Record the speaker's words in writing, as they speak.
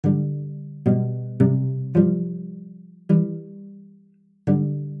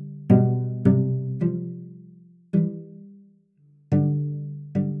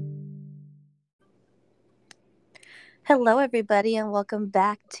Hello, everybody, and welcome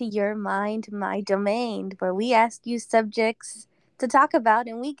back to Your Mind, My Domain, where we ask you subjects to talk about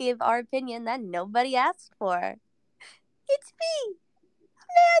and we give our opinion that nobody asked for. It's me,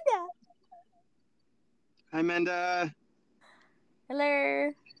 Amanda. Hi, Amanda.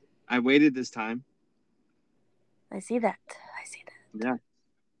 Hello. I waited this time. I see that. I see that. Yeah,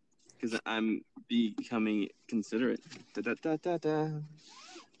 because I'm becoming considerate. Da, da, da, da, da.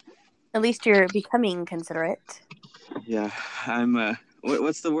 At least you're becoming considerate. Yeah, I'm.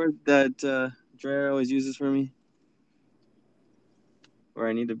 What's the word that Dre always uses for me? Where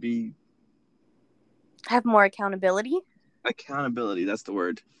I need to be Have more accountability. accountability. That's the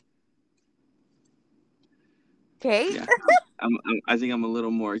word. Okay. Yeah, I think I'm a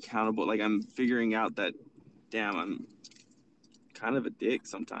little more accountable. Like I'm figuring out that, damn, I'm kind of a dick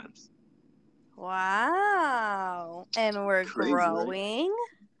sometimes. Wow. And we're Crazy, right? growing.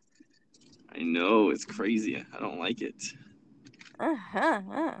 I know it's crazy. I don't like it. Uh-huh,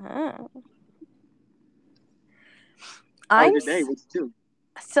 uh-huh. How was I'm your day? What's you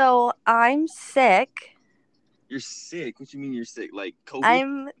do? I'm sick. You're sick. What you mean you're sick? Like COVID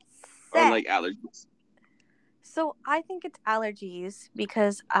I'm or sick. like allergies? So I think it's allergies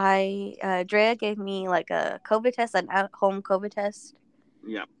because Drea gave me like a COVID test, an at home COVID test.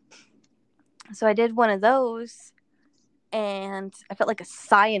 Yeah. So I did one of those and I felt like a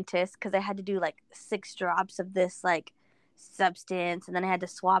scientist because I had to do like 6 drops of this like substance and then I had to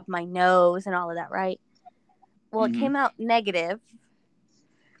swab my nose and all of that, right? Well, it Mm-hmm. came out negative.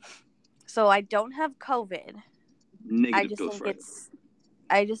 So I don't have COVID. I Negative just think ghostwriter.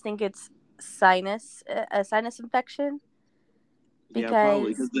 it's sinus a sinus infection Yeah,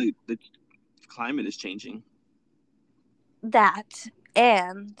 probably because because the climate is changing. that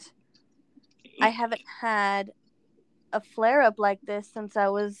and I haven't had a flare up like this since I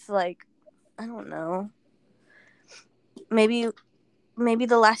was like, I don't know, maybe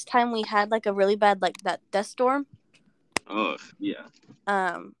the last time we had like a really bad like that dust storm. Oh, yeah.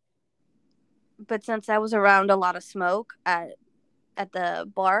 Um, but since I was around a lot of smoke at the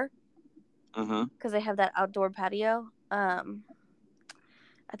bar Uh huh. because they have that outdoor patio.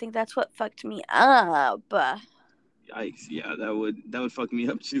 I think that's what fucked me up. Yikes. Yeah, that would fuck me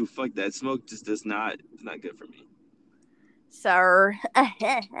up too. Fuck that. Smoke just does not. It's not good for me. Sir,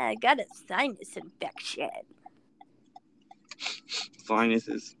 I got a sinus infection.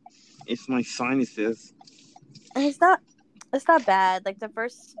 Sinuses. It's my sinuses. And it's not bad. Like the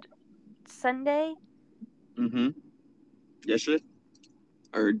first Sunday, Mm-hmm. Yesterday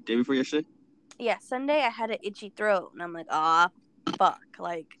or day before yesterday. yeah, Sunday I had an itchy throat, and I'm like, ah, fuck,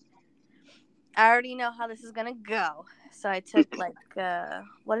 like I already know how this is gonna go. So I took like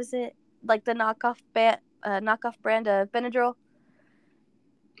what is it? Like the knockoff brand of Benadryl,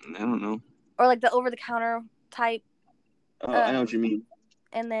 I don't know. or like the over the counter type. Oh, I know what Um, you mean.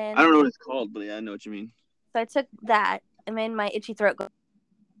 and I don't then know what it's called, but yeah, I know what you mean. so I took that and made my itchy throat go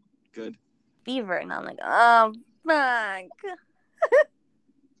Good. fever, and I'm like, oh fuck.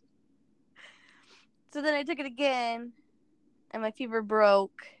 So then I took it again, and my fever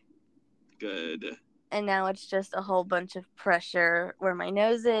broke, Good. and now it's just a whole bunch of pressure where my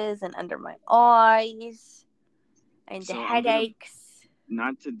nose is and under my eyes, and the So I'm gonna headaches.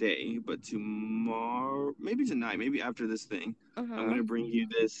 not today, but tomorrow, maybe tonight, maybe after this thing, I'm Mm-hmm. gonna bring you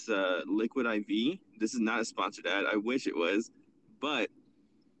this liquid IV. This is not a sponsored ad. I wish it was, but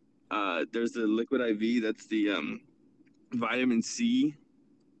there's the liquid IV. That's the vitamin C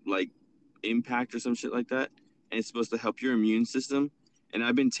like impact or some shit like that, and it's supposed to help your immune system. And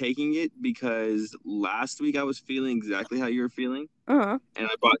I've been taking it because last week I was feeling exactly how you were feeling, Mm-hmm. and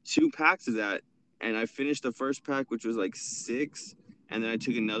I bought 2 packs of that, and I finished the first pack, which was like 6, and then I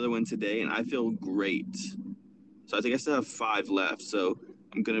took another one today, and I feel great. So I think I still have 5 left. So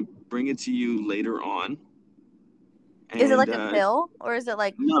I'm gonna bring it to you later on. Is it And like a pill or is it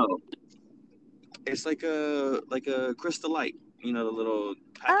like no, it's like a Crystal Light. You know the little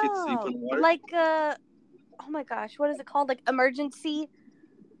packets that you put oh in water. like oh my gosh, what is it called? Like emergency?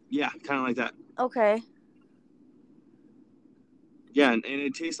 Yeah, kind of like that. Okay. Yeah, and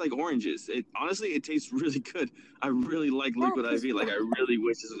it tastes like oranges. It honestly, it tastes really good. I really like Yeah, Liquid cause IV. Like I really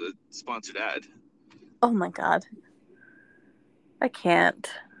wish this was a sponsored ad. oh my god, I can't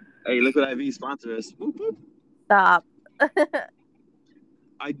Hey, Liquid IV sponsor us. Whoop, whoop. stop.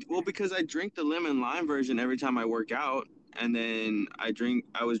 Well, because I drink the lemon lime version every time I work out, and then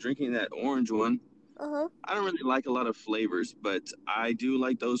I was drinking that orange one. Uh-huh. I don't really like a lot of flavors, but I do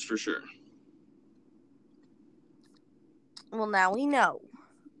like those for sure. Well, now we know.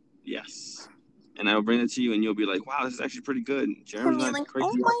 Yes. And I'll bring it to you, and you'll be like, "Wow, this is actually pretty good. I'll Jerem's be not like, oh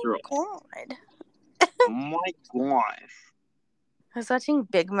crazy my after all." god. My gosh. I was watching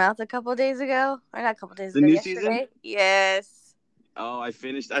Big Mouth a couple days ago. Or not a couple days The ago, new season? yesterday. Yes. Oh, I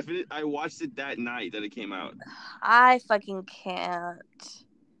finished. I watched it that night that it came out. I fucking can't.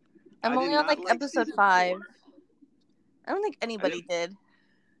 I'm I did only on not like like episode season 4. 5. I don't think I anybody didn't. did.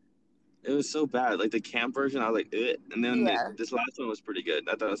 It was so bad. Like the camp version, I was like, ugh. And then Yeah. this last one was pretty good.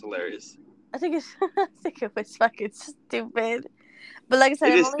 I thought it was hilarious. I think it's I think it was fucking stupid. But like I said,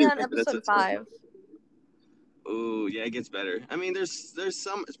 It I'm is only on stupid, but that's episode what's funny. 5. Oh yeah, it gets better. I mean, there's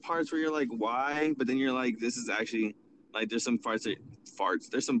some parts where you're like, why? But then you're like, this is actually like there's some farts.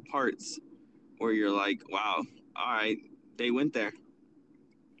 There's some parts where you're like, wow, all right, they went there.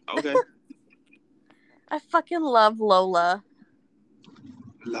 Okay, I fucking love Lola.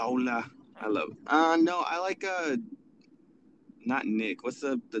 Lola, I love. No, I like not Nick. What's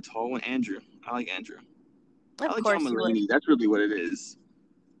the tall one? Andrew. I like Andrew. I Of like John course you would. Mulaney. That's really what it is.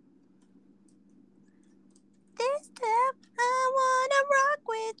 This time I wanna rock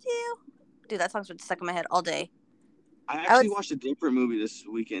with you. Dude, that song's been stuck in my head all day. I I actually would. watched a different movie this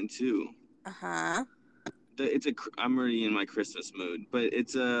weekend too. Uh-huh. I'm already in my Christmas mood, but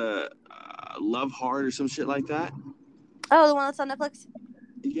it's a Love Heart or some shit like that. Oh, the one that's on Netflix?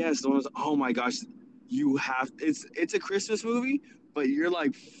 Yes, the one was. Oh my gosh, you have. It's a Christmas movie, but you're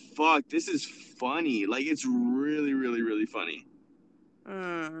like, fuck, this is funny. Like it's really, really, really funny.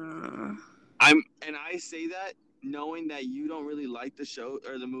 Mm. I say that knowing that you don't really like the show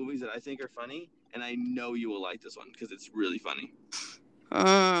or the movies that I think are funny, and I know you will like this one because it's really funny.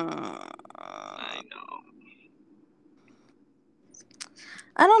 Mm. I know.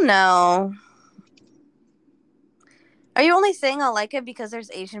 I don't know. Are you only saying I'll like it because there's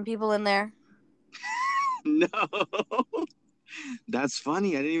Asian people in there? No. That's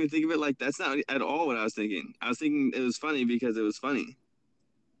funny. I didn't even think of it like that's not at all what I was thinking. I was thinking it was funny because it was funny.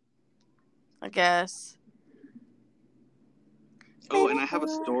 I guess. Oh, and I have a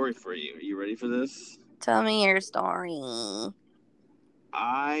story for you. Are you ready for this? Tell me your story.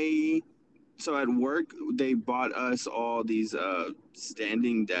 So at work they bought us all these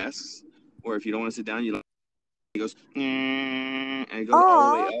standing desks where if you don't want to sit down, it goes and it goes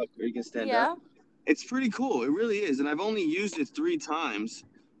all the way Oh, up where you can stand up. yeah. It's pretty cool. It really is. And I've only used it 3 times,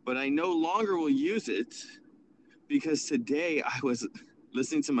 but I no longer will use it because today I was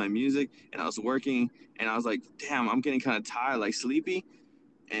listening to my music and I was working and I was like, damn, I'm getting kind of tired, like sleepy.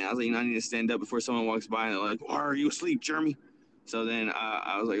 And I was like, I need to stand up before someone walks by and they're like, why are you asleep, Jeremy? So then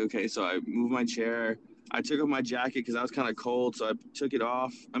I was like, okay. So I moved my chair. I took off my jacket because I was kind of cold. So I took it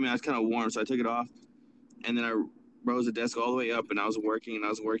off. I mean, I was kind of warm. So I took it off. And then I rose the desk all the way up and I was working and I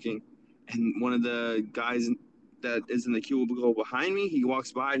was working. And one of the guys that is in the cubicle behind me, he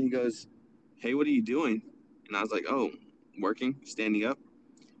walks by and he goes, hey, what are you doing? And I was like, oh, working, standing up.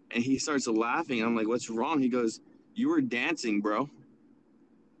 And he starts laughing. I'm like, what's wrong? He goes, you were dancing, bro.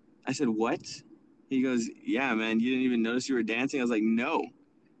 I said, what? He goes, yeah, man, you didn't even notice you were dancing? I was like, no,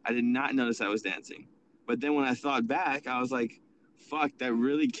 I did not notice I was dancing. But then when I thought back, I was like, fuck, that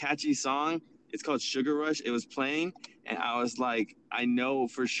really catchy song. It's called Sugar Rush. It was playing. And I was like, I know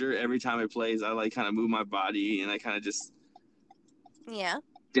for sure every time it plays, I like kind of move my body and I kind of just Yeah.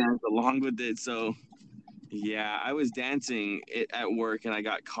 dance along with it. So yeah, I was dancing it at work and I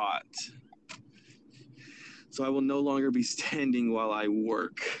got caught. So I will no longer be standing while I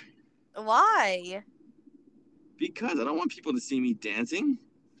work Why? because I don't want people to see me dancing.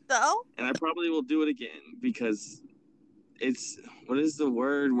 So? And I probably will do it again because it's what is the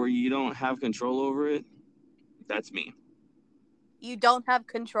word where you don't have control over it? That's me. You don't have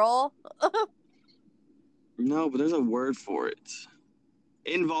control? No, but there's a word for it.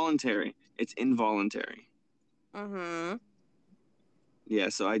 Involuntary. It's involuntary. Mm-hmm. Yeah,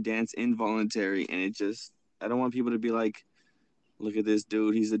 so I dance involuntary and it just I don't want people to be like, look at this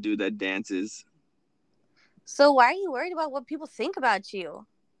dude, he's the dude that dances. So why are you worried about what people think about you?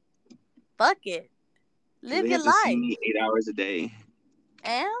 Fuck it. Because Live they your have to see life. me 8 hours a day,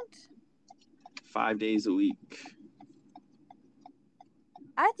 And 5 days a week.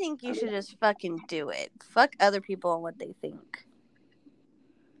 I think you should just fucking do it. Fuck other people and what they think.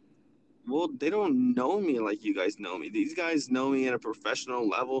 Well, they don't know me like you guys know me. These guys know me at a professional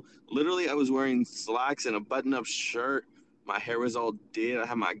level. Literally, I was wearing slacks and a button up shirt. My hair was all did. I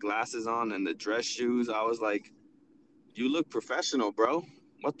had my glasses on and the dress shoes. I was like, you look professional, bro.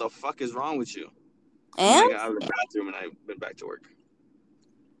 What the fuck is wrong with you? And then I And? got out of the bathroom and I went back to work.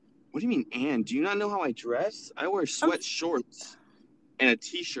 What do you mean, and? Do you not know how I dress? I wear sweat shorts and a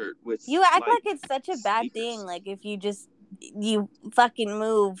t shirt with You act like like it's such a bad thing. sneakers. Like if you fucking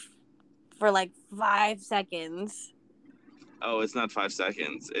move for like 5 seconds. Oh, it's not 5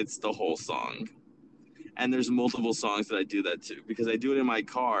 seconds. It's the whole song. And there's multiple songs that I do that to because I do it in my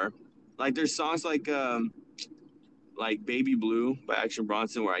car. Like there's songs like Baby Blue by Action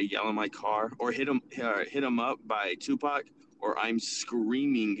Bronson where I yell in my car, or Hit 'em Up by Tupac, or I'm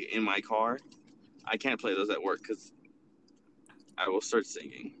screaming in my car. I can't play those at work because I will start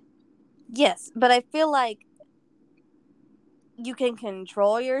singing. Yes, but I feel like you can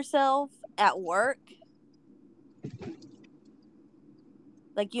control yourself at work.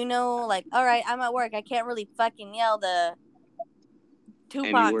 Like, like, all right, I'm at work. I can't really fucking yell the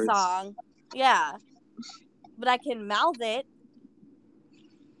Tupac song. Yeah. But I can mouth it.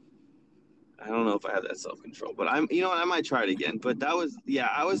 I don't know if I have that self-control, but you know what? I might try it again. But I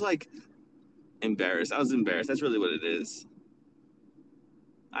was like embarrassed. I was embarrassed. That's really what it is.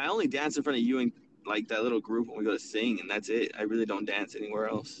 I only dance in front of you and like that little group when we go to sing, and that's it. I really don't dance anywhere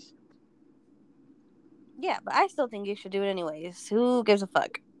else. Yeah, but I still think you should do it anyways. Who gives a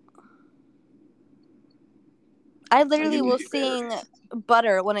fuck? I literally will sing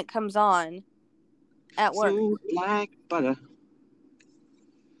Butter when it comes on at work. So like butter.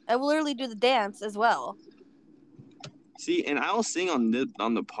 I will literally do the dance as well. See, and I'll sing on the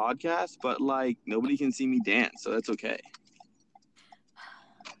podcast, but like nobody can see me dance, so that's okay.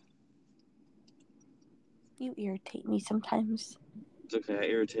 You irritate me sometimes. It's okay. I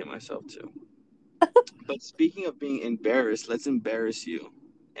irritate myself too. But speaking of being embarrassed, let's embarrass you,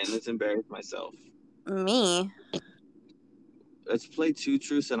 and let's embarrass myself. Me? Let's play 2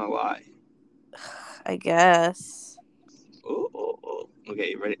 truths and a lie. I guess. Oh. Okay,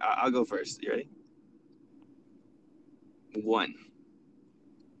 you ready? I'll go first. You ready? 1.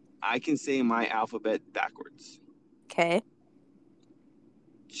 I can say my alphabet backwards. Okay.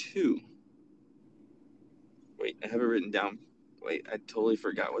 2. Wait, I have it written down. Wait, I totally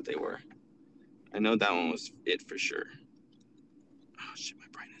forgot what they were. I know that one was it for sure. Oh shit, my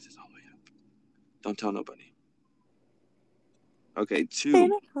brightness is all the way up. Don't tell nobody. Okay,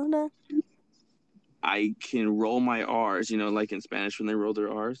 2. Hold on. I can roll my R's, like in Spanish when they roll their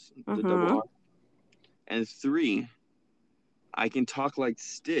R's, the double R. And 3, I can talk like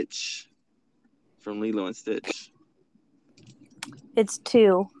Stitch from Lilo and Stitch. It's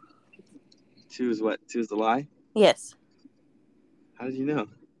 2. 2 is what? 2 is the lie? Yes. How did you know?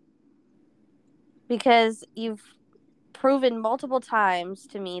 Because you've proven multiple times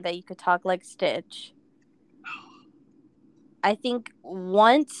to me that you could talk like Stitch. I think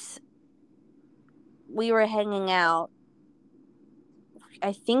once we were hanging out,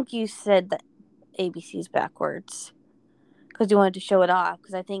 I think you said that ABC's backwards because you wanted to show it off.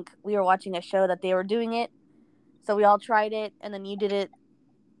 Because I think we were watching a show that they were doing it, so we all tried it, and then you did it,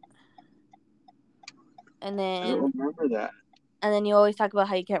 and then I don't remember that. And then you always talk about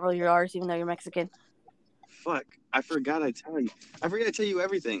how you can't roll your R's even though you're Mexican. Fuck! I forgot I tell you. I forgot to tell you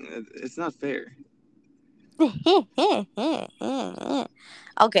everything. It's not fair.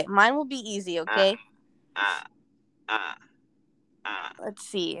 Okay, mine will be easy. Okay. Let's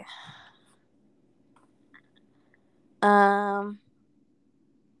see.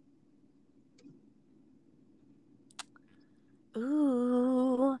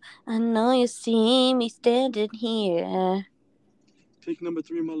 Ooh, I know you see me standing here. Pick number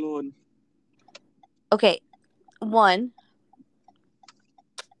 3, my lord. Okay, 1.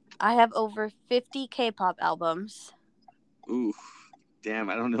 I have over 50 K-pop albums. Ooh, damn!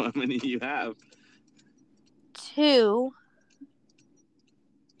 I don't know how many you have. 2.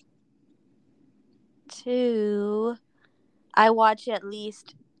 I watch at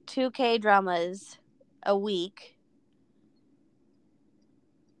least 2 K-dramas a week.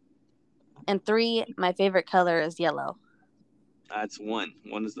 And 3, my favorite color is yellow. That's 1.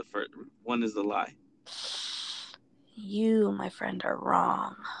 1 is the first. 1 is the lie. You, my friend, are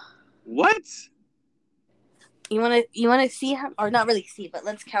wrong. What? You wanna see how, or not really see, but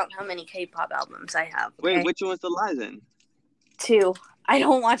let's count how many K-pop albums I have. Okay? Wait, which one's the lie then? 2. I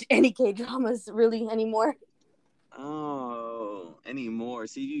don't watch any K-dramas really anymore. Oh, anymore.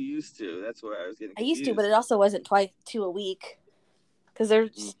 See, you used to. That's where I was getting confused. I used to, but it also wasn't 2 a week. Because they're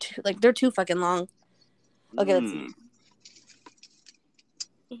they're too fucking long. Okay, let's see.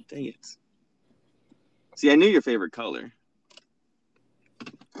 Dang it. See, I knew your favorite color.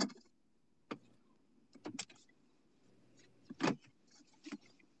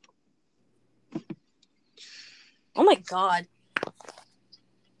 Oh my god.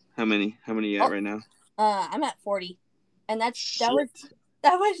 How many? How many are you at right now? I'm at 40. And that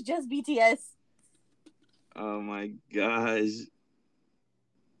was just BTS. Oh my gosh.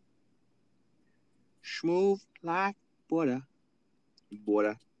 Smooth like butter.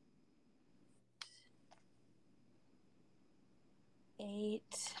 Butter. 8.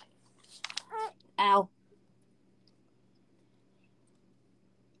 Ow.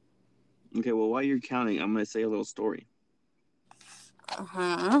 Okay, well, while you're counting, I'm gonna say a little story.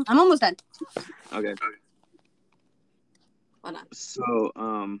 I'm almost done. Okay. Hold on. So,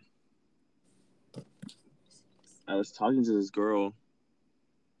 I was talking to this girl,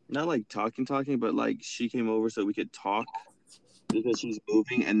 not like talking, but like she came over so we could talk because she's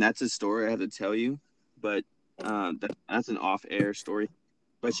moving, and that's a story I have to tell you. But that's an off-air story.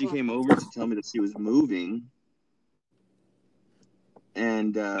 But she came over to tell me that she was moving,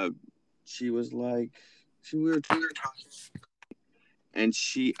 and she was like, we were talking, and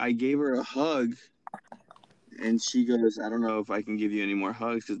I gave her a hug, and she goes, I don't know if I can give you any more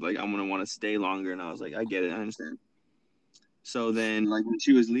hugs because like I'm gonna want to stay longer. And I was like, I get it, I understand. So then, like when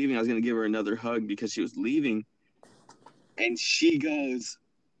she was leaving, I was gonna give her another hug because she was leaving, and she goes,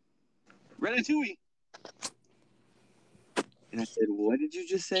 Ratatouille. And I said, what did you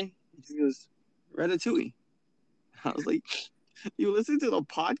just say? And she goes, Ratatouille. I was like, you listen to the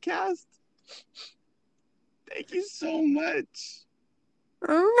podcast? Thank you so much.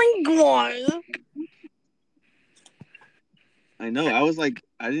 Oh my god. I know. I was like,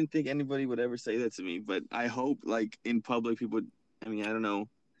 I didn't think anybody would ever say that to me, but I hope like in public people, I mean, I don't know.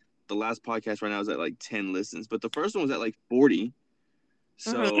 The last podcast right now is at like 10 listens, but the first one was at like 40.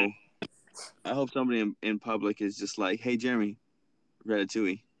 So I hope somebody in public is just like, hey, Jeremy,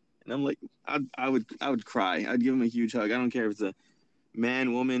 Ratatouille. And I'm like, I would cry. I'd give him a huge hug. I don't care if it's a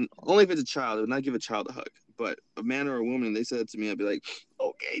man, woman, only if it's a child. I would not give a child a hug. But a man or a woman, and they said it to me, I'd be like,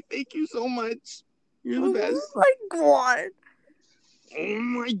 okay, thank you so much. You're the Oh best. my god. Oh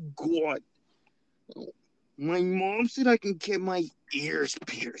my god. My mom said I can get my ears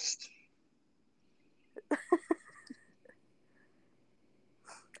pierced.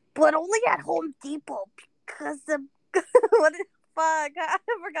 But only at Home Depot because the what the fuck? I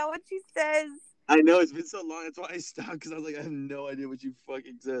forgot what she says. I know it's been so long. That's why I stopped because I was like, I have no idea what you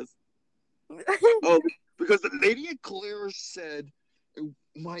fucking says. Oh, because the lady at Claire's said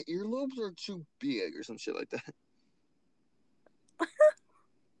my earlobes are too big or some shit like that.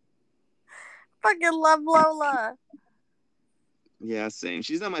 Fucking love Lola. Yeah, same.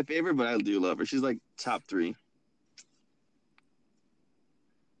 She's not my favorite, but I do love her. She's like top 3.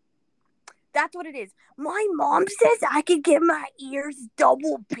 That's what it is. My mom says I could get my ears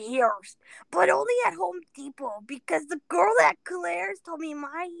double pierced, but only at Home Depot because the girl at Claire's told me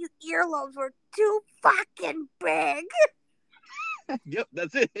my earlobes were too fucking big. Yep,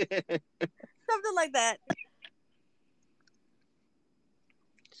 that's it. Something like that.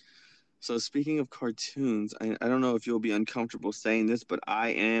 So speaking of cartoons, I don't know if you'll be uncomfortable saying this, but I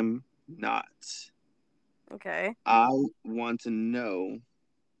am not. Okay. I want to know,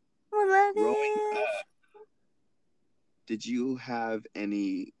 Well, that growing is. up, did you have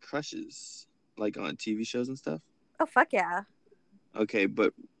any crushes, like on TV shows and stuff? Oh, fuck yeah. Okay,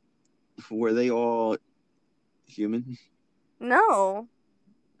 but were they all human? No.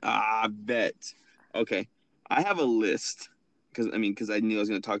 I bet. Okay, I have a list because I knew I was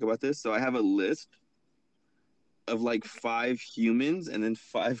going to talk about this, so I have a list of like 5 humans and then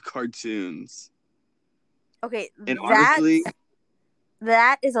 5 cartoons. Okay, And honestly,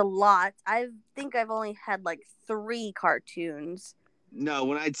 that is a lot. I think I've only had like 3 cartoons. no,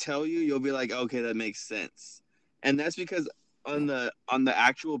 when I tell you, you'll be like, okay, that makes sense. And that's because on the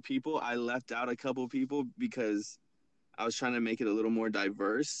actual people, I left out a couple people because I was trying to make it a little more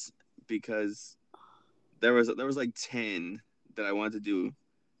diverse because there was like 10 that I wanted to do.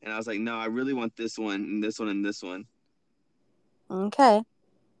 And I was like, no, I really want this one and this one and this one. Okay.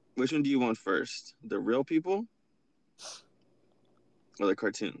 Which one do you want first? The real people or the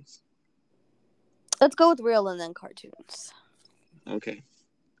cartoons? Let's go with real and then cartoons. Okay.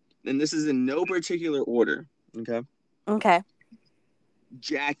 And this is in no particular order. Okay. Okay.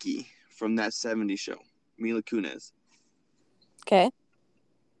 Jackie from That 70s Show, Mila Kunis. Okay.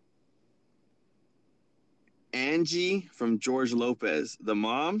 Angie from George Lopez, the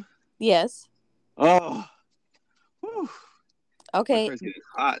mom. Yes. Oh, whew. My Okay. throat's getting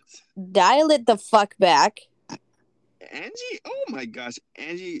hot. Dial it the fuck back. Angie, oh my gosh,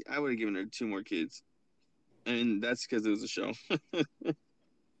 Angie, I would have given her 2 more kids, and that's because it was a show.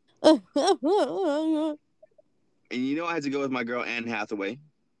 And you know, I had to go with my girl Anne Hathaway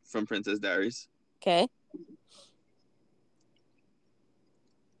from Princess Diaries. Okay.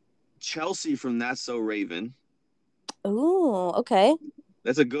 Chelsea from That's So Raven. Ooh, okay.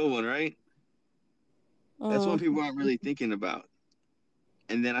 That's a good one, right? That's one people aren't really thinking about.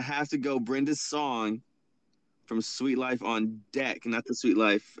 And then I have to go Brenda's song from Sweet Life on Deck, not the Sweet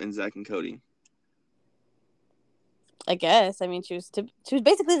Life and Zach and Cody. I guess. I mean, she was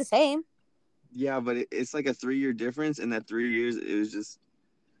basically the same. Yeah, but it's like a 3-year difference, and that 3 years, it was just,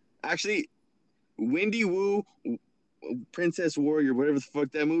 Actually, Wendy Wu, Princess Warrior, whatever the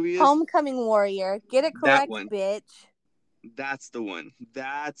fuck that movie is. Homecoming Warrior. Get it That correct, one. bitch. That's the one.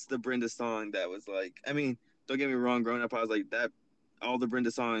 That's the Brenda song that was like. I mean, don't get me wrong. Growing up, I was like that. All the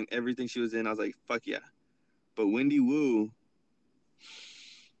Brenda song, everything she was in, I was like, fuck yeah. But Wendy Wu,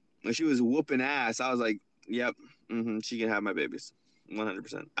 when she was whooping ass, I was like, yep, she can have my babies,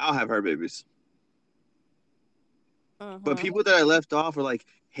 100%. I'll have her babies. But people that I left off were like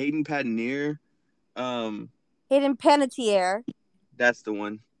Hayden Panettiere. Hayden Panettiere. That's the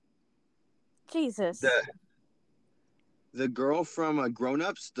one. Jesus. The girl from Grown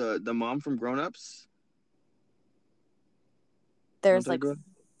Ups, the mom from Grown Ups. There's like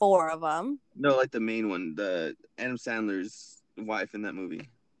 4 of them. No, like the main one, the Adam Sandler's wife in that movie.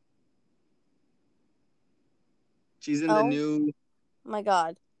 She's in the new. My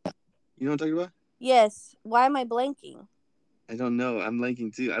God. You know what I'm talking about? Yes. Why am I blanking? I don't know. I'm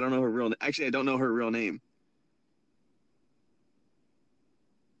blanking too. I don't know her real name. Actually, I don't know her real name.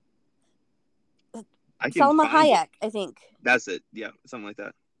 Salma Hayek, I think. That's it. Yeah, something like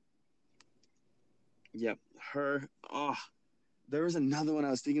that. Yep, her. Oh, there was another one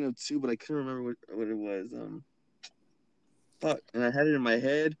I was thinking of too, but I couldn't remember what it was. Fuck. And I had it in my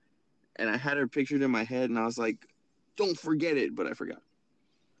head, and I had her pictured in my head, and I was like, "Don't forget it," but I forgot.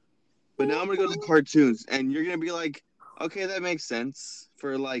 But now I'm gonna go to the cartoons, and you're gonna be like, "Okay, that makes sense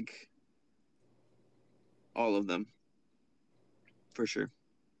for like all of them, for sure."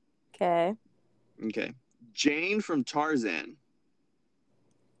 Okay. Okay, Jane from Tarzan.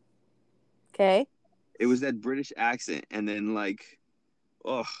 Okay. It was that British accent, and then like,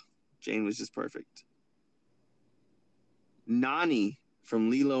 oh, Jane was just perfect. Nani from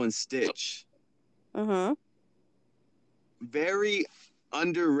Lilo and Stitch. Very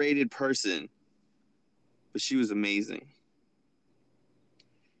underrated person, but she was amazing.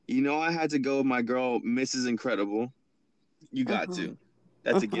 You know, I had to go with my girl, Mrs. Incredible. You got to.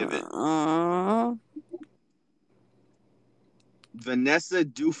 That's a given. Vanessa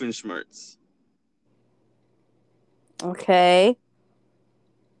Doofenshmirtz. Okay.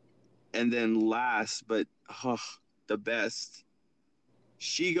 And then last, but the best,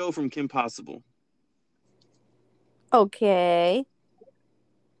 Shigo from Kim Possible. Okay.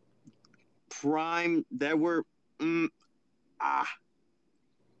 Prime, there were. I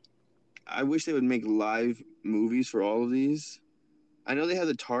wish they would make live movies for all of these. I know they have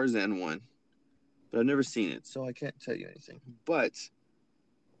the Tarzan one, but I've never seen it, so I can't tell you anything. But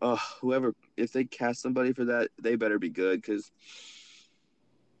whoever, if they cast somebody for that, they better be good because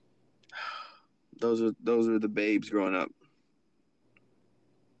those are the babes growing up.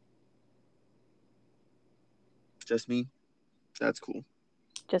 Just me? That's cool.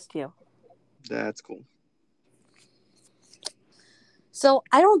 Just you. That's cool. So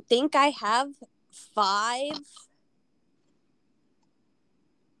I don't think I have 5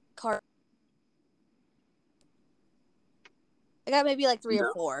 cards. I got maybe like 3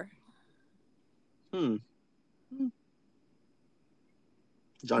 or 4.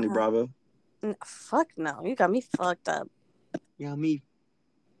 Johnny Bravo. Fuck no. You got me fucked up. Yeah, me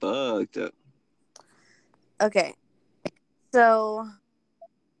fucked up. Okay. So,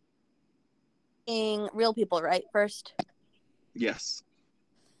 real people, right? First? Yes.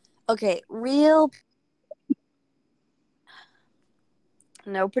 Okay, real.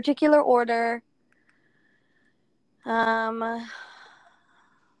 No particular order. I'm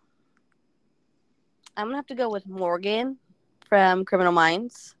gonna have to go with Morgan from Criminal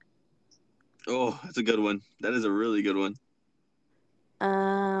Minds. Oh, that's a good one. That is a really good one.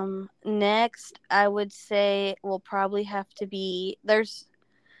 Next, I would say will probably have to be there's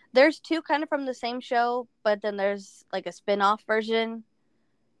 2 kind of from the same show, but then there's like a spin-off version.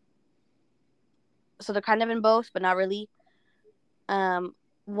 So they're kind of in both, but not really.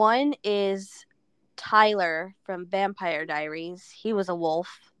 One is Tyler from Vampire Diaries. He was a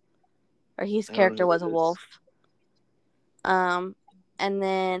wolf, or his character was a wolf. And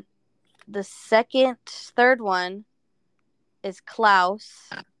then the third one is Klaus.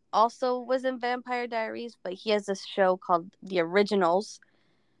 Also was in Vampire Diaries, but he has this show called The Originals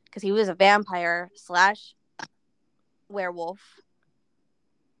because he was a vampire / werewolf.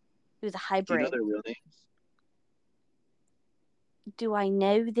 He was a hybrid. Do you know their real names? Do I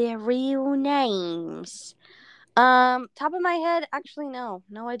know their real names? Top of my head, actually, no.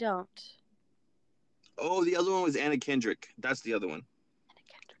 No, I don't. Oh, the other one was Anna Kendrick. That's the other one.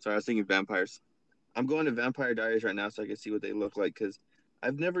 Sorry, I was thinking vampires. I'm going to Vampire Diaries right now so I can see what they look like because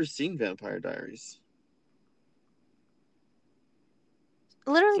I've never seen Vampire Diaries.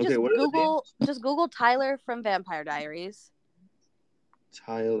 Literally, just Google Tyler from Vampire Diaries.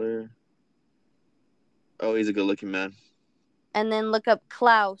 Tyler. Oh, he's a good-looking man. And then look up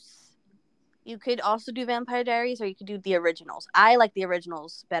Klaus. You could also do Vampire Diaries, or you could do the originals. I like the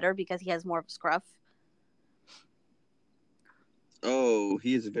originals better because he has more of a scruff. Oh,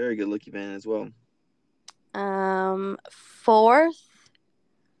 he is a very good-looking man as well. Fourth,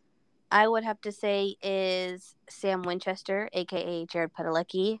 I would have to say is Sam Winchester, aka Jared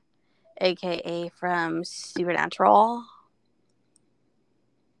Padalecki, aka from Supernatural.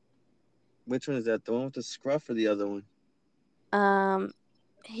 Which one is that? The one with the scruff or the other one?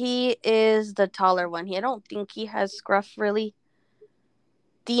 He is the taller one. I don't think he has scruff really.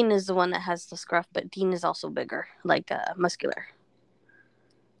 Dean is the one that has the scruff, but Dean is also bigger, like muscular.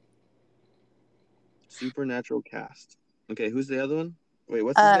 Supernatural cast. Okay, who's the other one? Wait,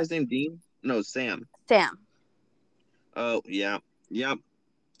 what's this guy's name? Dean? No, Sam. Sam. Oh, yeah. Yep.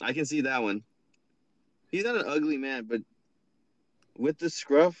 I can see that one. He's not an ugly man, but with the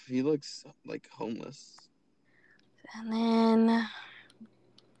scruff, he looks like homeless. And then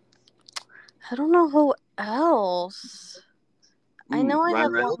I don't know who else. Ooh, I know I Ryan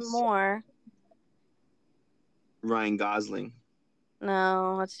have Reynolds? one more. Ryan Gosling.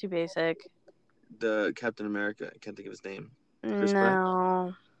 No, that's too basic. The Captain America. I can't think of his name. Chris Pratt?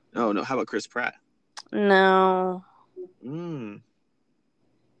 No. Oh, no. How about Chris Pratt? No.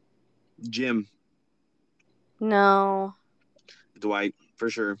 Jim. No. Dwight. For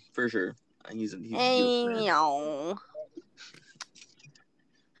sure. For sure. He's a beautiful man. No.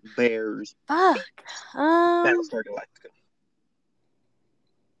 Bears. Fuck. Battlestar Galactica.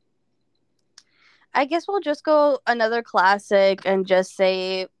 I guess we'll just go another classic and just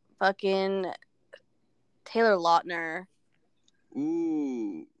say fucking Taylor Lautner.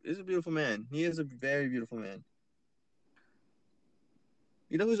 Ooh, he's a beautiful man. He is a very beautiful man.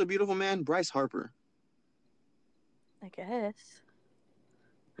 You know who's a beautiful man? Bryce Harper. I guess.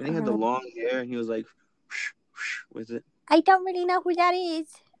 When he had the long hair and he was like, whoosh, whoosh, with it. I don't really know who that is.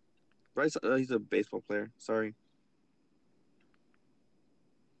 Bryce, he's a baseball player. Sorry.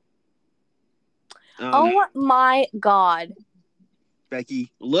 Oh my god.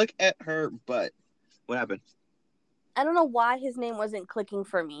 Becky, look at her butt. What happened? I don't know why his name wasn't clicking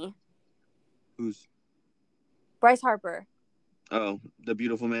for me. Who's? Bryce Harper. Oh, the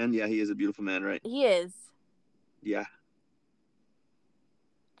beautiful man? Yeah, he is a beautiful man, right? He is. Yeah.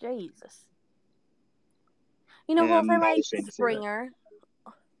 Jesus. You know who else I like? Springer.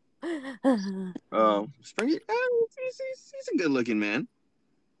 Oh, Springer? He's a good-looking man.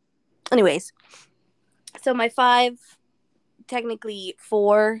 Anyways. So my 5, technically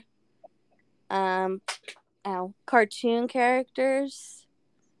 4, cartoon characters.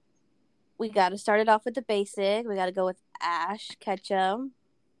 We got to start it off with the basic. We got to go with Ash Ketchum.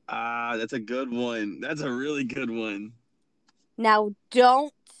 That's a good one. That's a really good one. Now,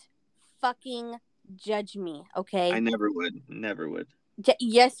 don't fucking judge me, okay? I never would. Never would.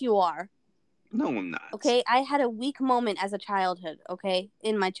 Yes, you are. No, I'm not. Okay, I had a weak moment as a childhood, okay?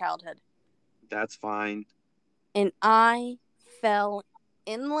 In my childhood. That's fine. And I fell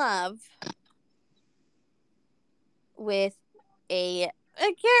in love with a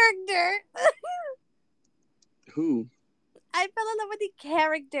character. Who? I fell in love with a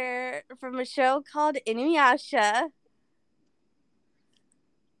character from a show called Inuyasha,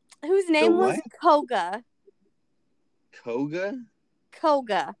 whose name was Koga. Koga?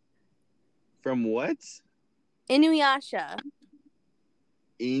 Koga. From what? Inuyasha.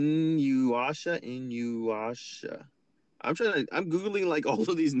 Inuyasha. I'm Googling like all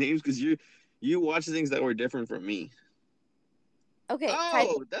of these names because you watch things that were different from me. Okay.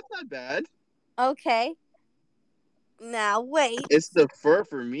 That's not bad. Okay. Now wait. It's the fur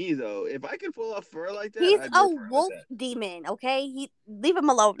for me though. If I could pull off fur like that, he's I'd a wolf demon. Okay, leave him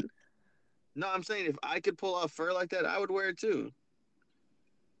alone. No, I'm saying if I could pull off fur like that, I would wear it too.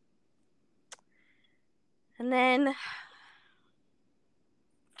 And then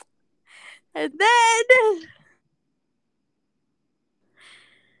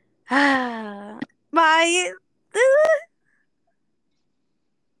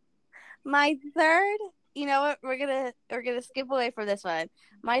my third. You know what? We're gonna skip away from this one.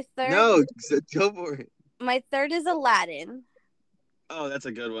 My third. No, go for it. My third is Aladdin. Oh, that's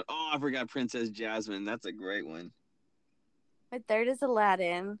a good one. Oh, I forgot Princess Jasmine. That's a great one. My third is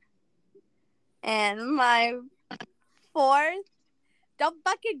Aladdin. And my fourth, don't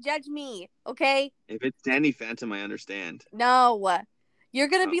fucking judge me, okay? If it's Danny Phantom, I understand. No. You're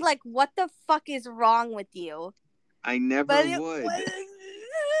going to be like, what the fuck is wrong with you? I never would.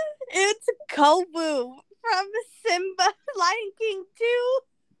 It's Kobu from Simba Lion King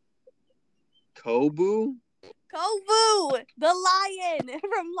 2. Kobu? Kovu, the lion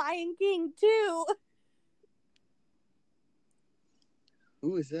from Lion King 2.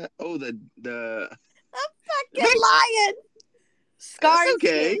 Who is that? Oh, the Fucking lion. That's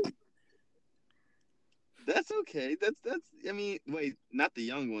okay. Scarskin. That's okay. That's. I mean, wait, not the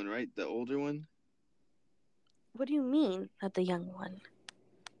young one, right? The older one. What do you mean, not the young one?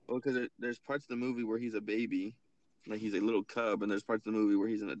 Well, because there's parts of the movie where he's a baby, like he's a little cub, and there's parts of the movie where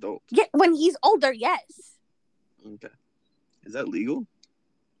he's an adult. Yeah, when he's older, yes. Okay. Is that legal?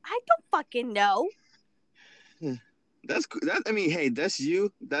 I don't fucking know. That's that. I mean, hey, that's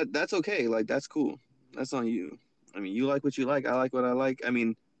you. That's okay. Like that's cool. That's on you. I mean, you like what you like. I like what I like. I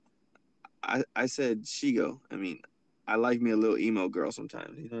mean, I said Shigo. I mean, I like me a little emo girl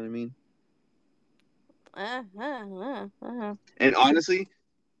sometimes. You know what I mean? And honestly,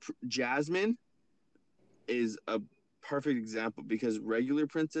 Jasmine is a perfect example because regular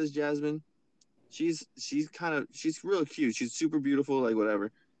Princess Jasmine, she's real cute. She's super beautiful, like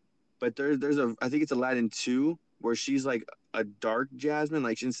whatever. But there's a I think it's Aladdin 2 where she's like a dark Jasmine,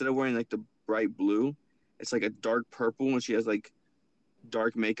 like instead of wearing like the bright blue, it's like a dark purple and she has like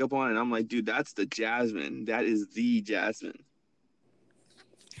dark makeup on, and I'm like, dude, that's the Jasmine. That is the Jasmine.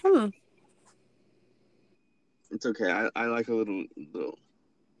 It's okay. I like a little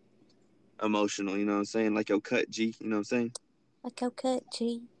emotional, you know what I'm saying? Like your cut G, you know what I'm saying? Like your cut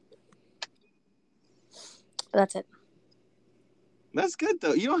G. That's it. That's good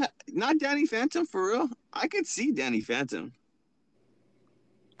though. You don't not Danny Phantom for real. I could see Danny Phantom.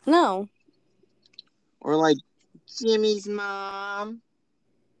 No. Or like Jimmy's mom.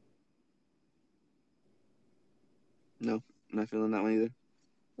 No, I'm not feeling that one either.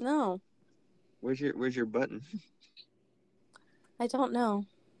 No. Where's your button? I don't know.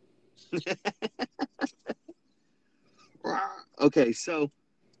 Okay, so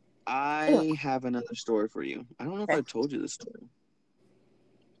I have another story for you. I don't know if I've told you this story.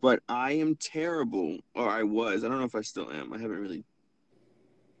 But I am terrible, or I was. I don't know if I still am. I haven't really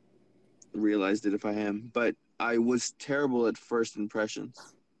realized it if I am. But I was terrible at first impressions.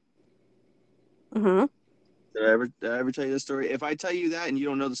 Mm-hmm. Did I ever tell you this story? If I tell you that and you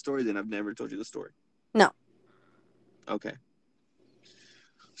don't know the story, then I've never told you the story. No. Okay.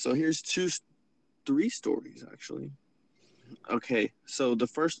 So here's three stories, actually. Okay, so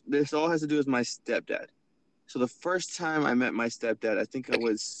this all has to do with my stepdad. So the first time I met my stepdad, I think I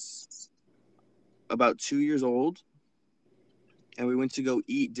was about 2 years old, and we went to go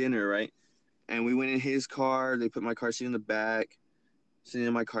eat dinner, right? And we went in his car. They put my car seat in the back, sitting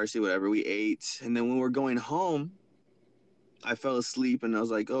in my car seat, whatever. We ate, and then when we were going home, I fell asleep, and I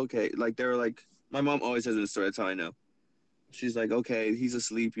was like, okay. Like they were like, my mom always says this story. That's how I know. She's like, okay, he's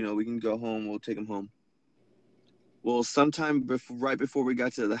asleep. You know, we can go home. We'll take him home. Well, sometime right before we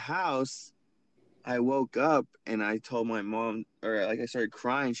got to the house, I woke up and I told my mom, or like I started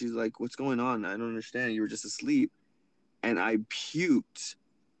crying. She's like, "What's going on? I don't understand. You were just asleep." And I puked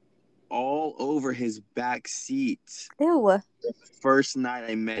all over his back seat. Ew. The first night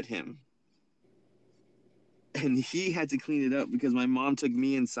I met him. And he had to clean it up because my mom took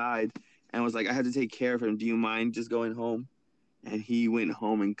me inside and was like, "I had to take care of him. Do you mind just going home?" And he went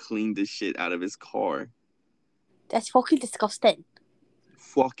home and cleaned the shit out of his car. That's fucking disgusting.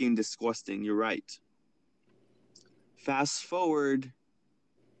 Fucking disgusting. You're right. Fast forward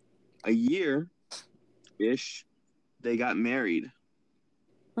a year-ish, they got married.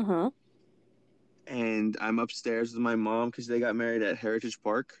 Mm-hmm. And I'm upstairs with my mom because they got married at Heritage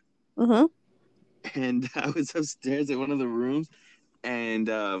Park. Mm-hmm. And I was upstairs at one of the rooms, and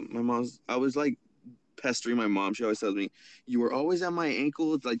I was like pestering my mom. She always tells me, "You were always at my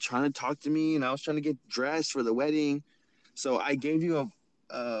ankles, like trying to talk to me, and I was trying to get dressed for the wedding. So I gave you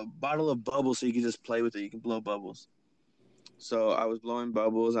a bottle of bubbles so you could just play with it. You can blow bubbles." So I was blowing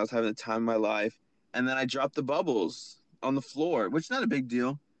bubbles. I was having the time of my life. And then I dropped the bubbles on the floor, which is not a big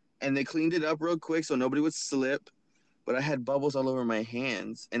deal. And they cleaned it up real quick so nobody would slip. But I had bubbles all over my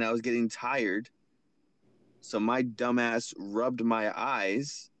hands and I was getting tired. So my dumbass rubbed my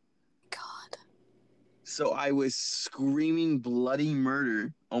eyes. God. So I was screaming bloody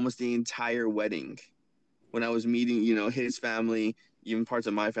murder almost the entire wedding when I was meeting, his family, even parts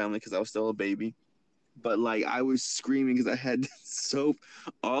of my family because I was still a baby. But like I was screaming because I had soap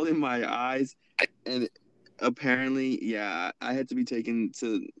all in my eyes, and apparently, yeah, I had to be taken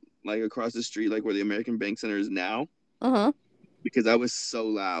to like across the street, like where the American Bank Center is now, Mm-hmm. because I was so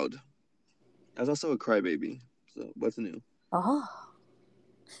loud. I was also a crybaby. So what's new? Oh.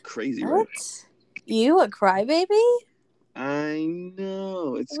 Crazy, What? right? You a crybaby? I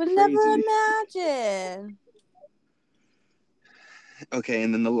know, I it's would never crazy. imagine. Okay,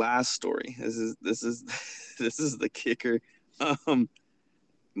 and then the last story. This is the kicker. Um,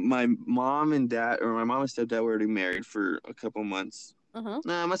 my mom and dad, or my mom and stepdad, were already married for a couple months. Mhm.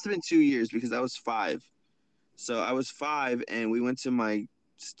 No, it must have been 2 years because I was 5. So I was 5, and we went to my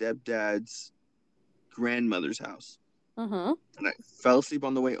stepdad's grandmother's house, Mhm. and I fell asleep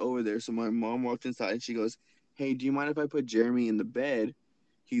on the way over there. So my mom walked inside, and she goes, "Hey, do you mind if I put Jeremy in the bed?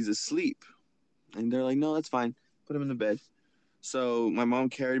 He's asleep." And they're like, "No, that's fine. Put him in the bed." So my mom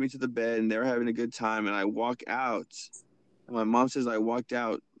carried me to the bed, and they were having a good time. And I walk out, and my mom says I walked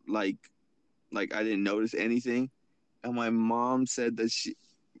out like I didn't notice anything. And my mom said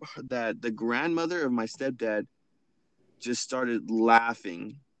that the grandmother of my stepdad just started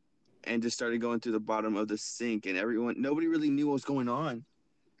laughing and just started going through the bottom of the sink, and nobody really knew what was going on.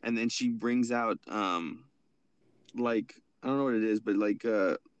 And then she brings out like I don't know what it is, but like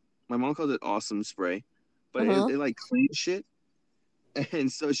my mom calls it awesome spray, but Mhm. it like cleans shit.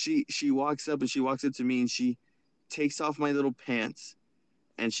 And so she walks up, and she walks up to me, and she takes off my little pants,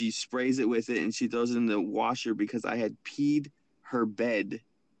 and she sprays it with it, and she throws it in the washer because I had peed her bed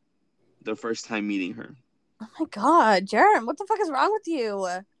the first time meeting her. Oh my God, Jerem, what the fuck is wrong with you?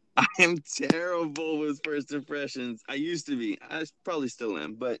 I am terrible with first impressions. I used to be. I probably still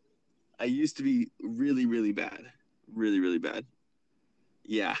am, but I used to be really, really bad. Really, really bad.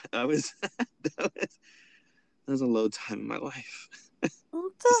 Yeah, I was that was a low time in my life,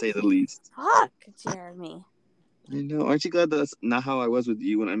 What to the say the least. fuck, Jeremy? I know. Aren't you glad that's not how I was with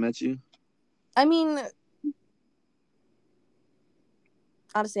you when I met you? I mean,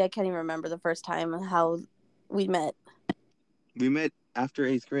 honestly, I can't even remember the first time how we met. We met after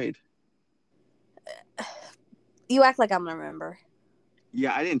 8th grade. You act like I'm gonna remember.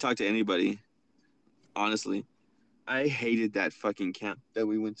 Yeah, I didn't talk to anybody, honestly. I hated that fucking camp that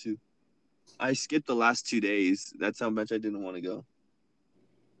we went to. I skipped the last 2 days. That's how much I didn't want to go.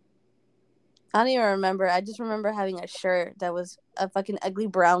 I don't even remember. I just remember having a shirt that was a fucking ugly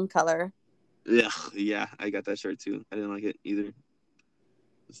brown color. Yeah, yeah, I got that shirt too. I didn't like it either.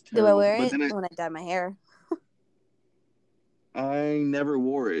 It's Do I terrible. wear But it then when I dye my hair? I never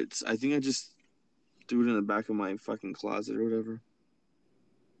wore it. I think I just threw it in the back of my fucking closet or whatever.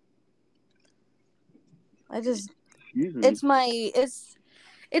 I just Excuse me. it's my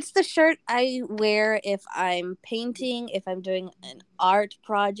it's the shirt I wear if I'm painting, if I'm doing an art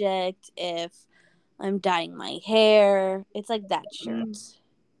project, if I'm dyeing my hair. It's like that shirt.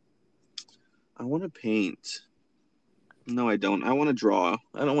 I want to paint. No, I don't. I want to draw.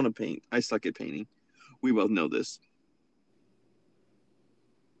 I don't want to paint. I suck at painting. We both know this.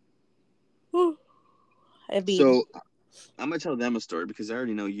 I mean, So I'm gonna tell them a story because I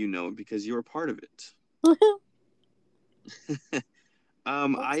already know you know it because you were part of it.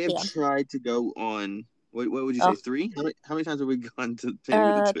 I have yeah. tried to go on. What would you say? Oh, 3? How many times have we gone to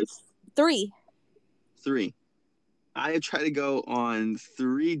Painting with a Twist? 3. 3. I have tried to go on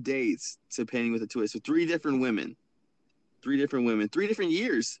 3 dates to Painting with a Twist with 3 different women. 3 different women. 3 different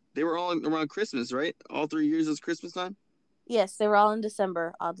years. They were all around Christmas, right? All 3 years was Christmas time. Yes, they were all in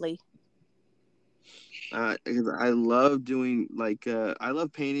December. Oddly, Because I love doing I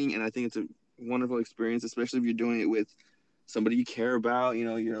love painting, and I think it's a wonderful experience, especially if you're doing it with somebody you care about. You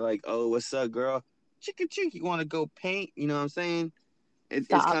know, you're like, "Oh, what's up, girl? Chicka chick, you want to go paint?" You know what I'm saying? It's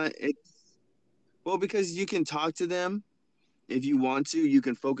stop. kind of well, because you can talk to them if you want to. You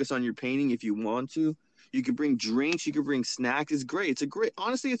can focus on your painting if you want to. You can bring drinks. You can bring snacks. It's great.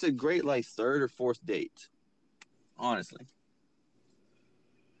 Honestly, it's a great like third or fourth date. Honestly.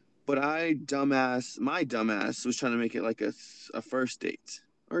 But my dumbass was trying to make it like a first date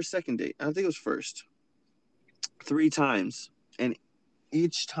or a second date. I think it was first. 3 times. And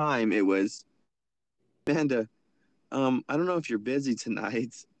each time it was, Amanda, I don't know if you're busy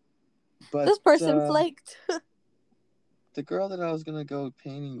tonight, but This person flaked. the girl that I was going to go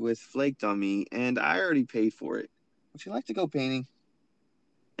painting with flaked on me, and I already paid for it. Would you like to go painting?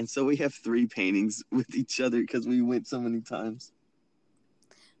 And so we have 3 paintings with each other because we went so many times.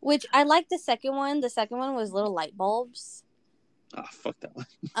 Which I like the second one. The second one was little light bulbs. Ah, fuck that one.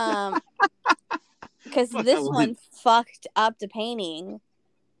 Because Fuck that this one. one fucked up the painting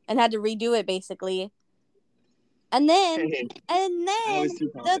and had to redo it basically. And then, Hey, and I then was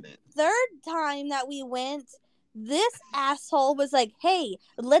too the confident. third time that we went, this asshole was like, "Hey,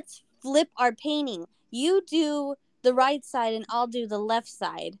 let's flip our painting. You do the right side and I'll do the left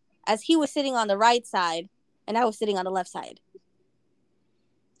side." As he was sitting on the right side and I was sitting on the left side.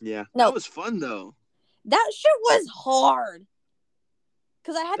 Yeah, that No, was fun though. that shit was hard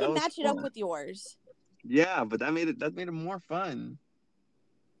because I had That to was match it up fun. with yours. Yeah, but that made it more fun.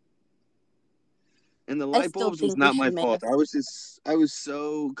 And the I light still bulbs was think we not my should make fault. a. I was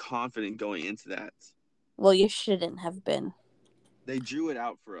so confident going into that. Well, you shouldn't have been. They drew it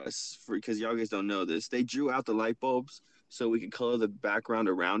out for us because y'all guys don't know this. They drew out the light bulbs so we could color the background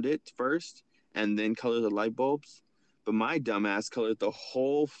around it first and then color the light bulbs. But my dumbass colored the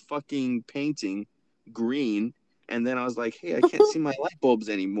whole fucking painting green, and then I was like, "Hey, I can't see my light bulbs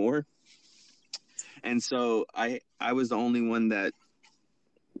anymore." And so I was the only one that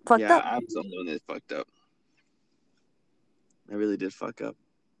Fucked yeah, up. I was the only one that fucked up. I really did fuck up.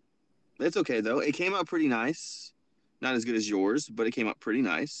 It's okay though. It came out pretty nice. Not as good as yours, but it came out pretty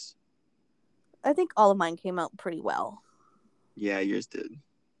nice. I think all of mine came out pretty well. Yeah, yours did.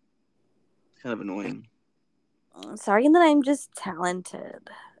 Kind of annoying. Sorry that I'm just talented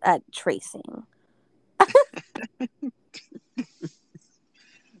at tracing.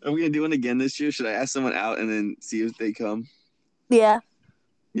 Are we gonna do one again this year? Should I ask someone out and then see if they come? Yeah.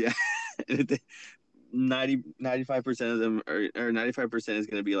 Yeah. 95% of them or 95% is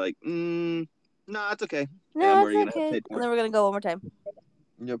gonna be like, no, it's okay. And I'm No, it's already gonna have okay. paid for And it. then we're gonna go one more time.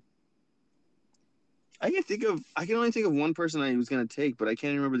 Yep. I can only think of one person I was gonna take, but I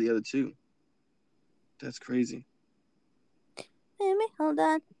can't remember the other two. That's crazy. Baby, hold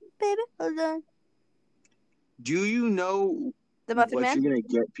on. Baby, hold on. Do you know The Muffin what Man? you're gonna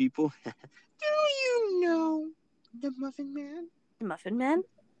get people? Do you know the Muffin Man? The Muffin Man?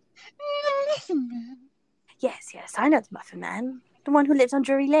 The Muffin Man. Yes, I know the Muffin Man. The one who lives on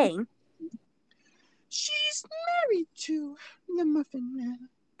Drury Lane. She's married to the Muffin Man.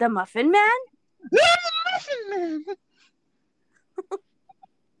 The Muffin Man? The Muffin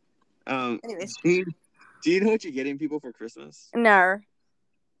Man. Anyways. Do you know what you're getting people for Christmas? No.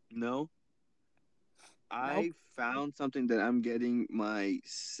 No. I Nope. found something that I'm getting my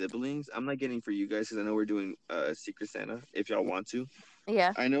siblings. I'm not getting for you guys because I know we're doing Secret Santa. If y'all want to,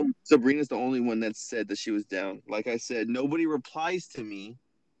 Yeah. I know Sabrina's the only one that said that she was down. Like I said, nobody replies to me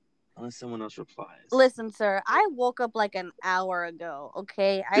unless someone else replies. Listen, sir, I woke up like an hour ago,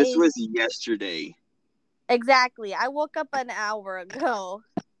 okay? This was yesterday. Exactly. I woke up an hour ago.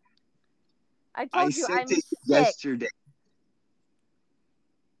 I told you I'm it sick. yesterday.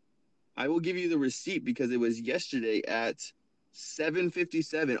 I will give you the receipt because it was yesterday at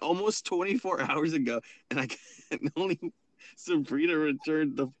 7:57, almost 24 hours ago, and I can only Sabrina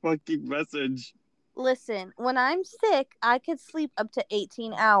returned the fucking message. Listen, when I'm sick, I could sleep up to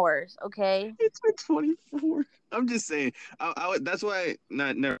 18 hours, okay? It's been 24. I'm just saying. That's why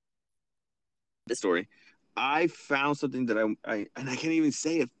never the story. I found something that I and I can't even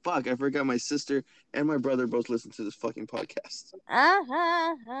say it. Fuck, I forgot my sister and my brother both listen to this fucking podcast.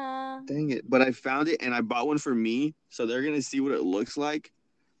 Dang it. But I found it and I bought one for me, so they're gonna see what it looks like.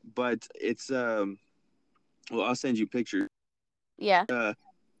 But it's well, I'll send you pictures. Yeah.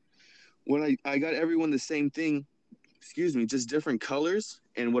 When I got everyone the same thing, excuse me, just different colors.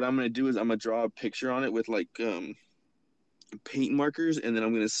 And what I'm gonna do is I'm gonna draw a picture on it with like paint markers, and then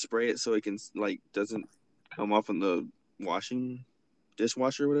I'm gonna spray it so it can like doesn't come off in the washing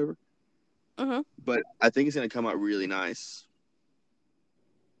dishwasher or whatever. Mm-hmm. But I think it's gonna come out really nice.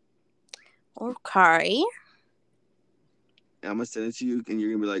 Okay. And I'm gonna send it to you, and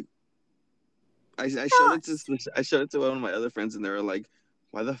you're gonna be like, I showed it to one of my other friends, and they were like,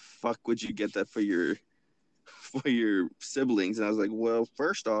 "Why the fuck would you get that for your siblings?" And I was like, "Well,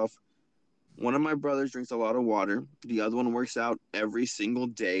 first off, one of my brothers drinks a lot of water. The other one works out every single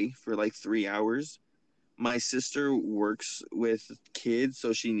day for like 3 hours. My sister works with kids,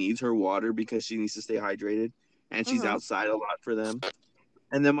 so she needs her water because she needs to stay hydrated, and she's outside a lot for them.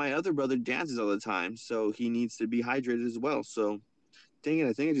 And then my other brother dances all the time, so he needs to be hydrated as well. So, dang it,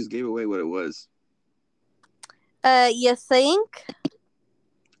 I think I just gave away what it was. You think?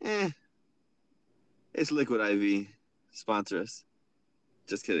 It's Liquid IV. Sponsor us.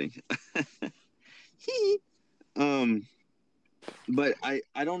 Just kidding. But I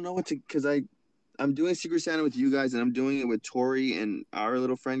don't know what to because I'm doing Secret Santa with you guys, and I'm doing it with Tori and our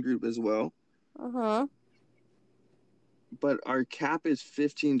little friend group as well. But our cap is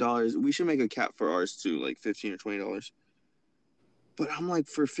 $15. We should make a cap for ours too, like $15 or $20. But I'm like,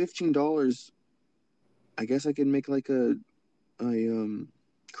 for $15, I guess I could make like a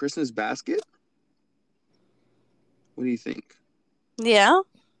Christmas basket. What do you think? Yeah.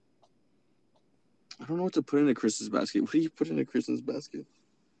 I don't know what to put in a Christmas basket. What do you put in a Christmas basket?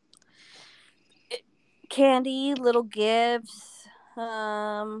 Candy, little gifts,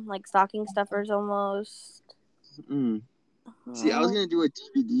 like stocking stuffers almost. See, I was gonna do a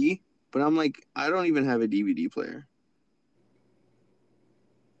DVD, but I'm like, I don't even have a DVD player.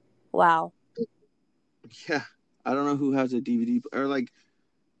 Wow. Yeah, I don't know who has a DVD or like.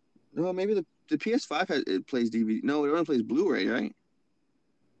 No, maybe the PS5 it plays DVD. No, it only plays Blu-ray, right?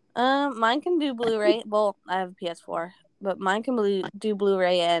 Mine can do Blu-ray. Well, I have a PS4, but mine can do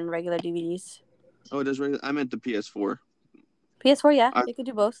Blu-ray and regular DVDs. Oh, it does regular. I meant the PS4. PS4, yeah, I it could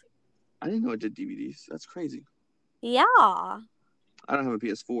do both. I didn't know it did DVDs. That's crazy. Yeah. I don't have a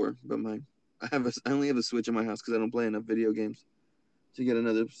PS4, but I only have a Switch in my house because I don't play enough video games to get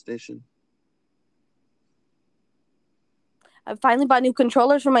another station. I finally bought new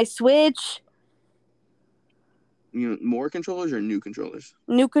controllers for my Switch. You know, more controllers or new controllers?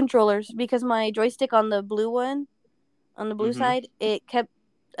 New controllers because my joystick on the blue one, on the blue side, it kept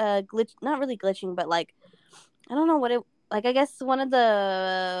not really glitching, but like I don't know what it like. I guess one of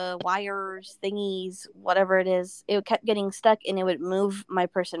the wires thingies, whatever it is, it kept getting stuck and it would move my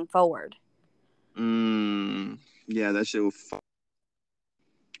person forward. Yeah, that shit will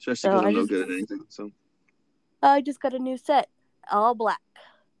especially So because I'm no good at anything. So I just got a new set, all black.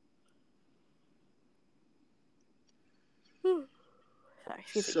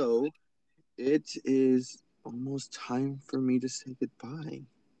 Sorry, so it is almost time for me to say goodbye.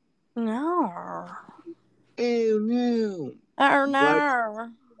 No. Oh no. Oh But no.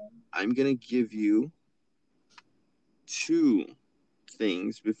 I'm gonna give you 2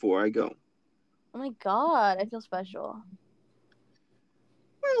 things before I go. Oh my god, I feel special.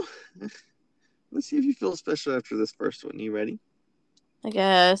 Well, let's see if you feel special after this first one. You ready? I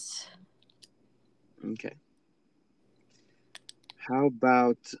guess. Okay. How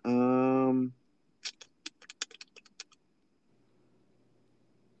about ooh,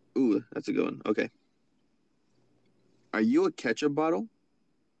 that's a good one. Okay. Are you a ketchup bottle?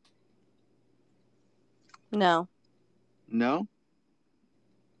 No. No?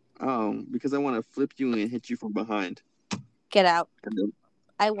 Oh, because I want to flip you and hit you from behind. Get out. And then,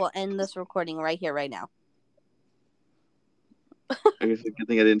 I will end this recording right here, right now. I guess a good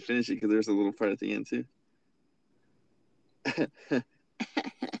thing I didn't finish it because there's a little part at the end too.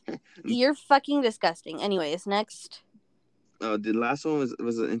 You're fucking disgusting. Anyways, next. The last one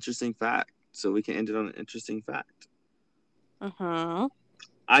was an interesting fact, so we can end it on an interesting fact. Mm-hmm.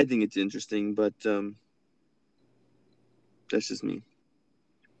 I think it's interesting, but that's just me.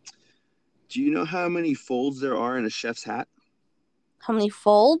 Do you know how many folds there are in a chef's hat? How many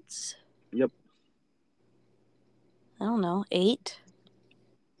folds? Yep. I don't know. 8?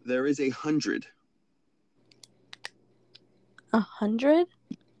 There is 100. 100?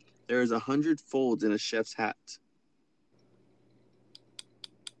 There is 100 folds in a chef's hat.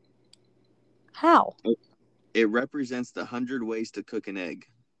 How? It represents the 100 ways to cook an egg.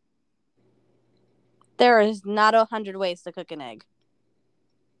 There is not 100 ways to cook an egg.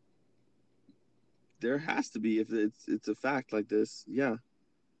 There has to be if it's a fact like this. Yeah.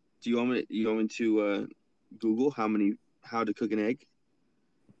 Do you want me to Google how to cook an egg?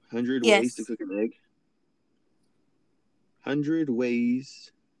 100 ways to Yes. cook an egg. 100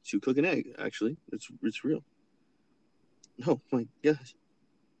 ways to cook an egg. Actually, it's real. Oh my gosh.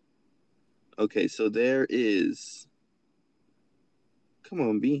 Okay, so there is. Come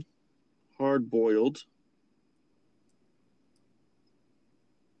on, B. Hard boiled.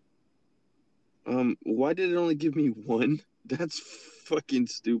 Why did it only give me 1? That's fucking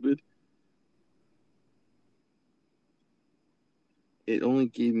stupid. It only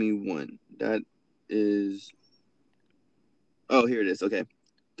gave me 1. That is. Oh, here it is. Okay.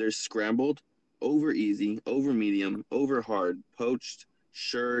 There's scrambled, over easy, over medium, over hard, poached,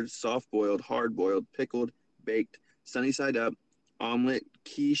 shirred, soft boiled, hard boiled, pickled, baked, sunny side up, omelet,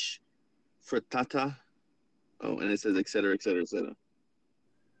 quiche, frittata. Oh, and it says et cetera, et cetera, et cetera.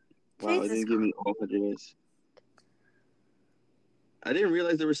 Wow, it Jesus didn't give me all 100 ways. I didn't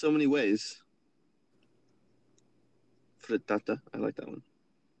realize there were so many ways. Frittata. I like that one.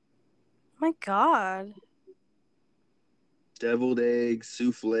 my god. Deviled eggs,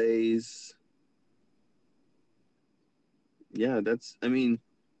 souffles. Yeah,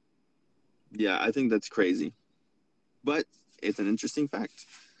 I think that's crazy. But it's an interesting fact.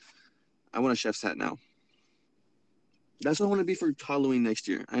 I want a chef's hat now. That's what I want to be for Halloween next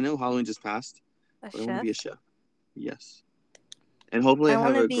year. I know Halloween just passed, A but I want to chef? be a chef. Yes. And hopefully I I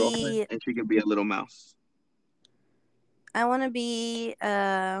want have to a girlfriend be. and she can be a little mouse. I want to be.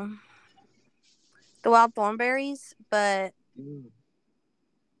 The wild thornberries, but. And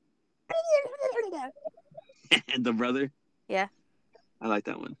the brother? Yeah. I like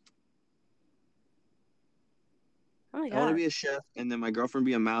that one. Oh my I want to god. be a chef and then my girlfriend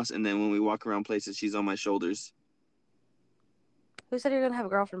be a mouse and then when we walk around places she's on my shoulders. Who said you're gonna have a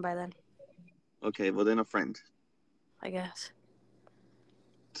girlfriend by then? Okay, well then a friend. I guess.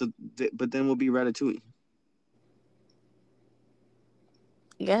 So, but then we'll be Ratatouille.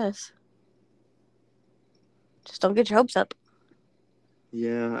 Yes. Just don't get your hopes up.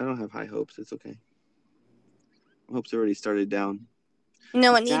 Yeah, I don't have high hopes. It's okay. Hopes already started down. You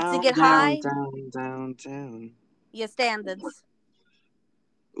know what needs to get high? Down. Your standards.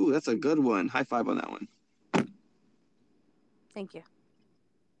 Ooh, that's a good one. High five on that one. Thank you.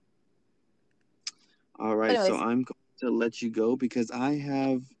 All right, so I'm going to let you go because I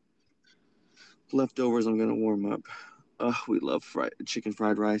have leftovers I'm going to warm up. We love chicken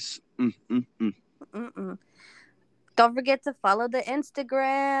fried rice. Don't forget to follow the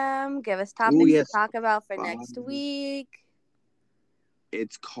Instagram. Give us topics Ooh, yes. to talk about for next week.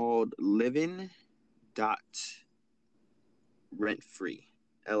 It's called living dot rent free.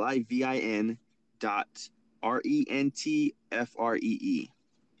 LIVIN dot RENTFREE.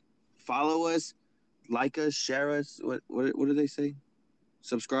 Follow us, like us, share us. What do they say?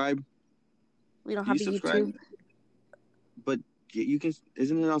 Subscribe. We don't have a YouTube. But you can.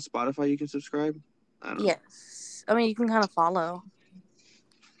 Isn't it on Spotify? You can subscribe. I don't know. Yes. I mean, you can kind of follow.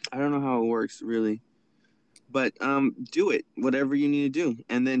 I don't know how it works really, but do it. Whatever you need to do,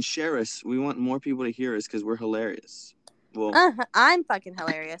 and then share us. We want more people to hear us because we're hilarious. Well, I'm fucking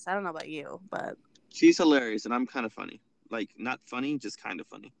hilarious. I don't know about you, but she's hilarious, and I'm kind of funny. Like not funny, just kind of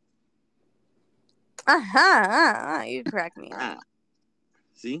funny. You crack me up.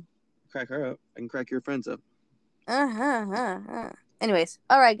 See, crack her up. I can crack your friends up. Anyways,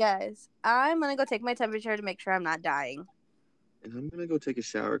 all right, guys. I'm gonna go take my temperature to make sure I'm not dying. And I'm gonna go take a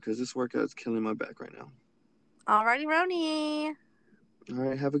shower because this workout is killing my back right now. Alrighty, Roni. All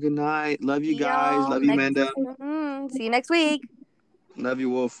right, have a good night. Love you guys. Love you, Amanda. See you next week. Love you,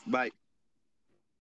 Wolf. Bye.